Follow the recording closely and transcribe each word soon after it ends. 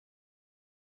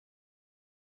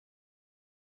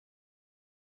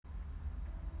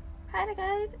Hi there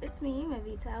guys, it's me,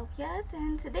 Mavita LPS,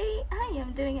 and today I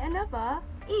am doing another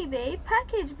eBay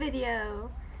package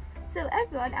video. So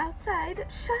everyone outside,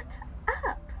 shut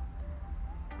up!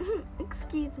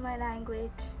 Excuse my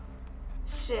language.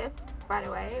 Shift, by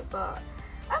the way, but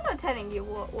I'm not telling you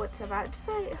what's about. Just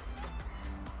like,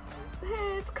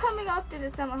 it's coming after the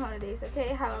summer holidays,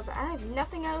 okay? However, I have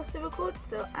nothing else to record,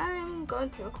 so I'm going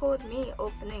to record me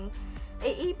opening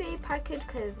a eBay package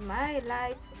because my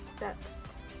life sucks.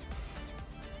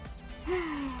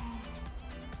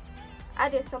 I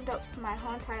just summed up my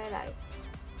whole entire life.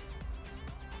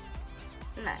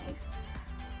 Nice.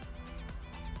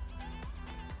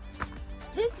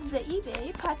 This is the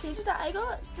eBay package that I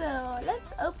got, so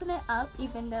let's open it up,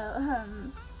 even though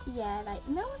yeah, like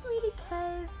no one really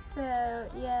cares, so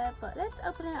yeah, but let's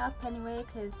open it up anyway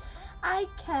because I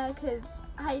care, because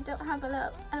I don't have a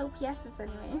lot of LPSs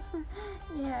anyway.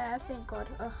 Yeah, thank God.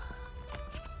 Ugh.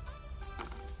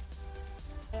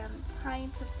 I am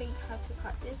trying to think how to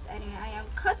cut this. Anyway, I am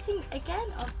cutting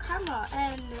again off camera,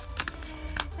 and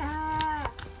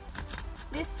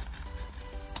this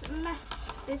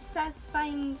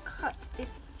satisfying cut is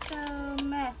so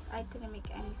meh. I didn't make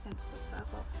any sense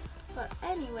whatsoever. But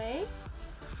anyway,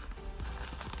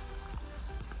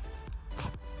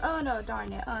 oh no,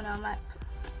 darn it! Oh no, my.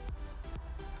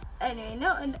 Anyway,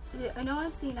 no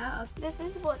one's seen that. Okay. This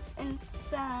is what's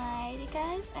inside, you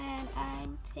guys, and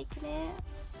I'm taking it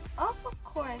off, of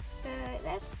course. So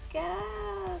let's go,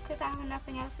 because I have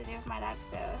nothing else to do with my life.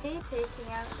 So I'm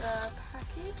taking out the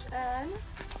package, and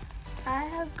I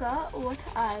have got what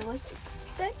I was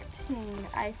expecting.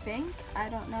 I think, I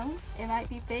don't know. It might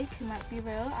be fake, it might be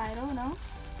real. I don't know.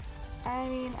 I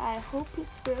mean, I hope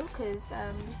it's real, because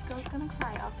this girl's gonna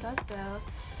cry after. So.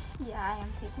 Yeah, I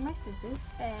am taking my scissors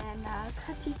and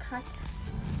cutty cut.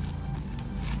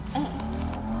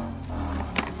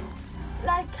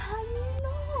 Like,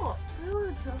 cannot,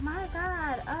 dude, oh my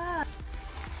god. I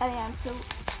am still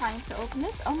trying to open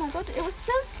this. Oh my god, it was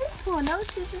so simple, no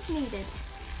scissors needed.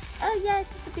 Oh yes,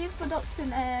 it's a beautiful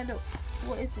dachshund. And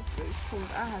what is this breed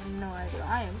called? I have no idea.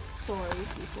 I am sorry,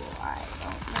 people. I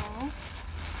don't know.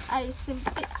 I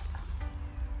simply.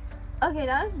 Okay,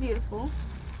 that was beautiful.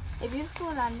 A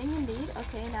beautiful landing indeed.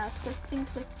 Okay, now twisting.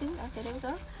 Okay, there we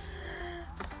go.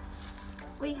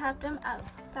 We have them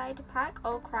outside the pack.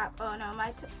 Oh crap. Oh no,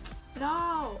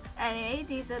 no. Anyway,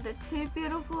 these are the two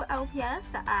beautiful LPS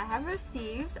that I have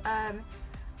received.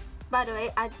 By the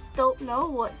way, I don't know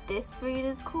what this breed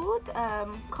is called.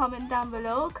 Comment down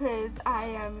below, because I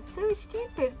am so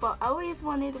stupid, but I always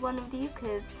wanted one of these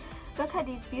because look at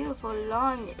these beautiful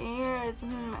long ears.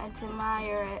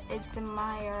 Admire it.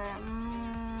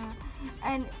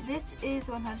 And this is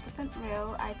 100%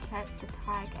 real. I checked the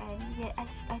tag, and yeah,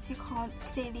 as you can't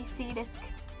clearly see this,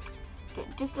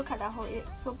 just look at that whole,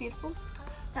 it's so beautiful.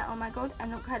 Now, oh my god,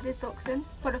 and look at this dachshund.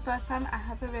 For the first time I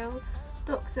have a real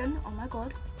dachshund. Oh my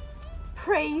god,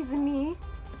 praise me.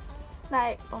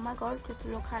 Like, oh my god, just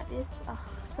look at this. Oh,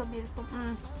 so beautiful.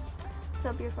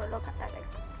 So beautiful. Look at that neck.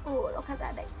 Oh, look at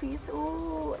that neck piece.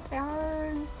 Oh,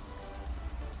 darn.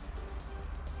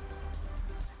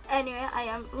 Anyway, I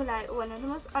am like one of the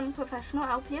most unprofessional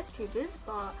LPS troopers,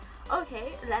 but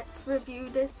okay, let's review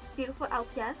this beautiful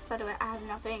LPS. By the way, I have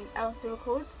nothing else to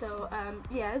record, so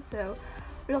yeah, so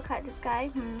look at this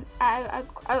guy. I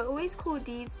always call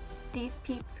these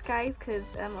peeps guys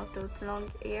because of those long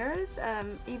ears,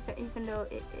 even though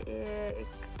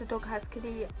the dog has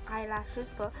kitty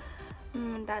eyelashes, but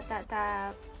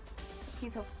that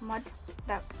piece of mud,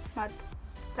 that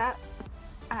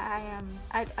I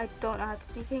don't know how to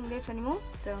speak English anymore,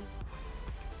 so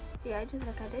yeah, just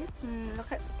look at this. Look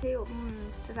at this tail.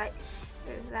 Just like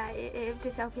if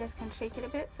this LPS can shake it a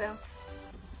bit. So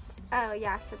oh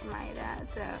yeah, I said admire that.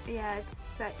 So yeah,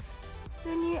 it's a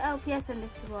new LPS, and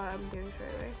this is what I'm doing for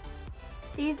it.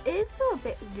 These ears feel a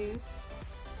bit loose.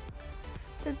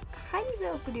 The tiny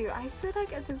bit of glue. I feel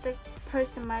like as if the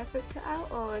person might have ripped it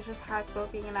out, or it's just Hasbro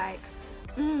being like,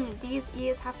 these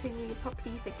ears have to be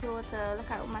properly secured. So look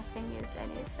at all my fingers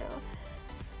in it. So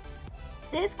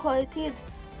this quality is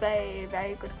very,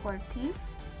 very good quality.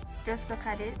 Just look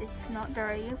at it, it's not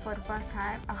dirty for the first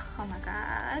time. Oh my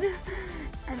god.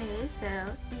 Anyway,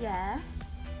 so yeah,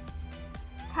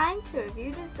 time to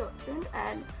review this dachshund,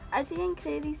 and as you can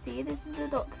clearly see, this is a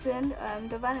dachshund,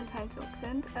 the Valentine's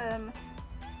dachshund.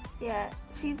 Yeah,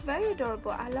 she's very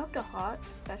adorable. I love the hearts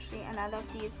especially, and I love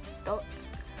these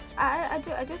dots. I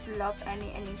just love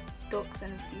any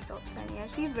dachshund, these dots. And yeah,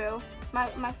 she's real.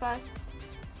 My first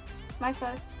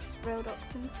real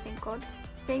dachshund. Thank God.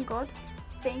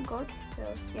 So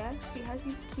yeah, she has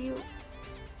these cute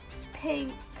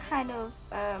pink kind of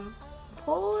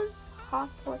paws. half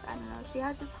paws. I don't know. She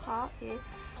has this heart here.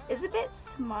 It's a bit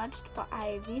smudged, but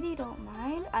I really don't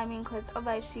mind. I mean, because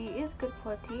otherwise she is good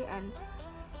quality, and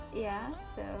yeah,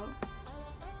 so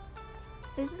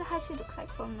this is how she looks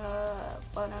like from the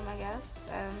bottom, I guess.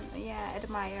 Yeah,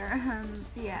 admire.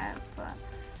 Yeah, but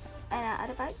and at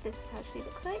the back, this is how she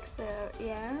looks like. So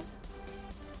yeah,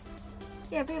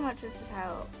 pretty much this is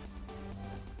how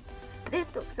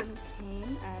this dachshund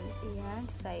came, and yeah,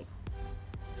 just like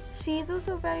she's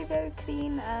also very, very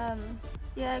clean.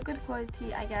 Yeah, good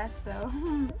quality, I guess. So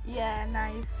yeah,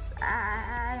 nice.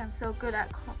 I am so good at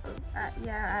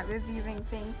reviewing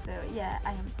things. So yeah,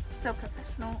 I am so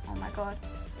professional. Oh my god.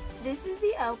 This is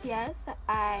the LPS that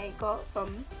I got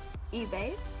from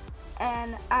eBay,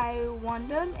 and I won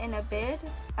them in a bid.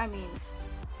 I mean,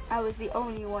 I was the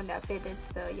only one that bidded.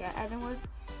 So yeah, and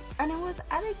it was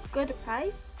at a good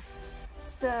price.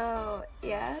 So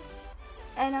yeah.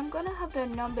 And I'm gonna have the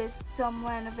numbers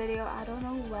somewhere in the video. I don't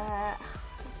know where.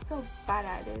 I'm so bad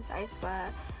at this, I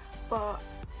swear. But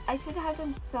I should have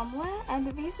them somewhere. And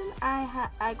the reason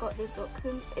I got this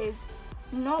dachshund is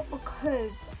not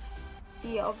because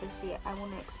obviously I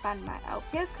want to expand my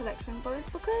LPS collection, but it's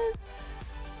because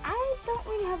I don't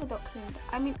really have a dachshund.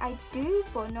 I mean, I do,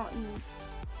 but not in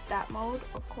that mode,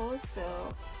 of course.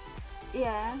 So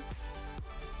yeah.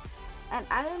 And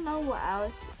I don't know what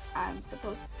else I'm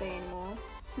supposed to say anymore.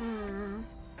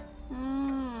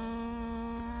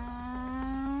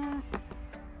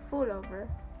 Fall over.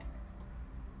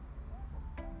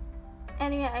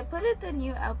 Anyway, I put it the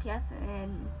new LPS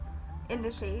in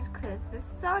the shade because the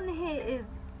sun here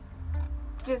is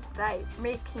just like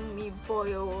making me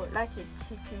boil like a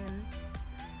chicken.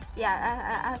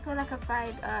 Yeah, I feel like a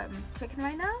fried chicken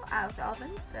right now out of the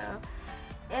oven. So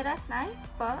yeah, that's nice.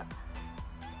 But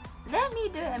let me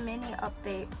do a mini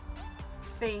update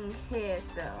thing here.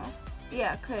 So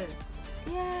yeah, cause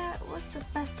yeah, what's the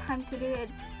best time to do it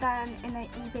than in an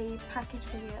eBay package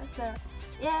video? So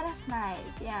yeah, that's nice.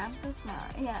 Yeah, I'm so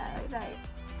smart. Yeah, like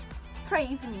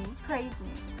praise me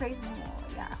more.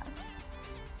 Yes.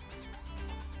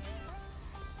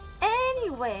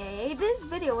 Anyway, this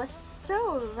video was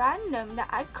so random that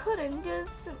I couldn't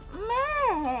just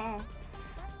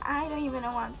I don't even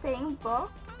know what I'm saying, but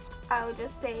I will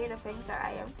just say the things that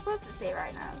I am supposed to say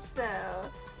right now. So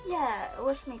yeah,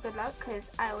 wish me good luck, because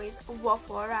I always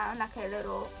waffle around like a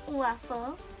little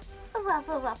waffle.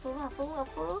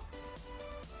 Waffle.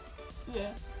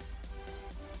 Yeah.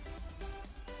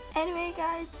 Anyway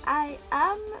guys, I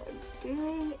am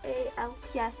doing a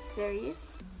LPS series.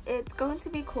 It's going to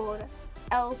be called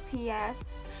LPS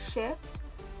Shift.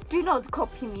 Do not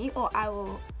copy me or I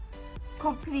will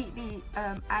completely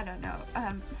I don't know,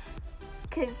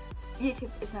 because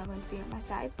YouTube is not going to be on my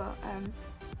side, but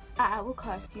I will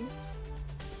curse you.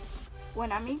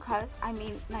 When I mean curse, I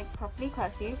mean like properly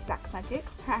curse you, black magic.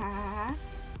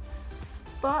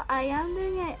 But I am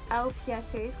doing an LPS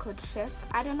series called Shift.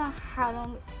 I don't know how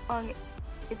long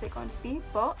is it going to be,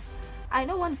 but I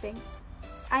know one thing.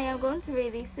 I am going to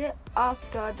release it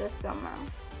after the summer.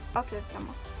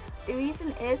 The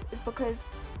reason is because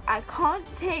I can't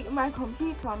take my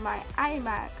computer on my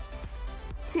iMac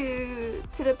to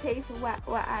the place where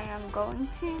I am going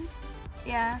to.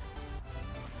 Yeah,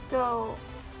 so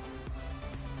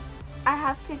I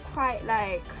have to quite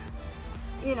like,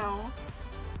 you know,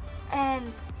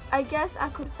 and I guess I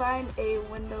could find a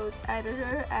Windows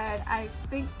editor, and I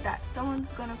think that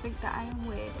someone's gonna think that I am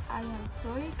weird. I am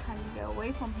sorry, can you get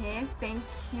away from here? Thank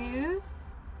you.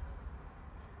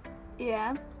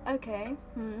 Yeah, okay.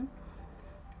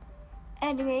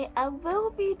 Anyway, I will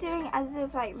be doing as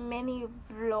if like mini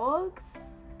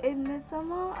vlogs in the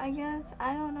summer, I guess.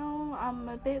 I don't know, I'm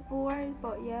a bit bored,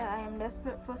 but yeah, I am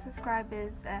desperate for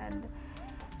subscribers, and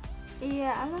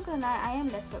yeah, I'm not gonna lie, I am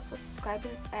desperate for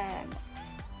subscribers. And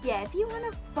yeah, if you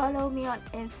want to follow me on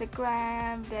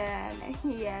Instagram, then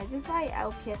yeah, just write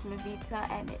LPS Mavita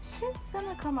and it should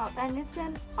somehow come up. And it's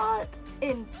an art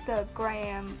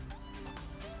Instagram,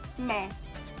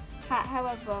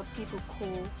 however people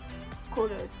call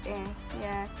those.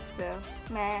 Yeah, so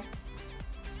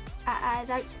I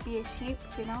like to be a sheep,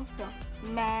 you know, so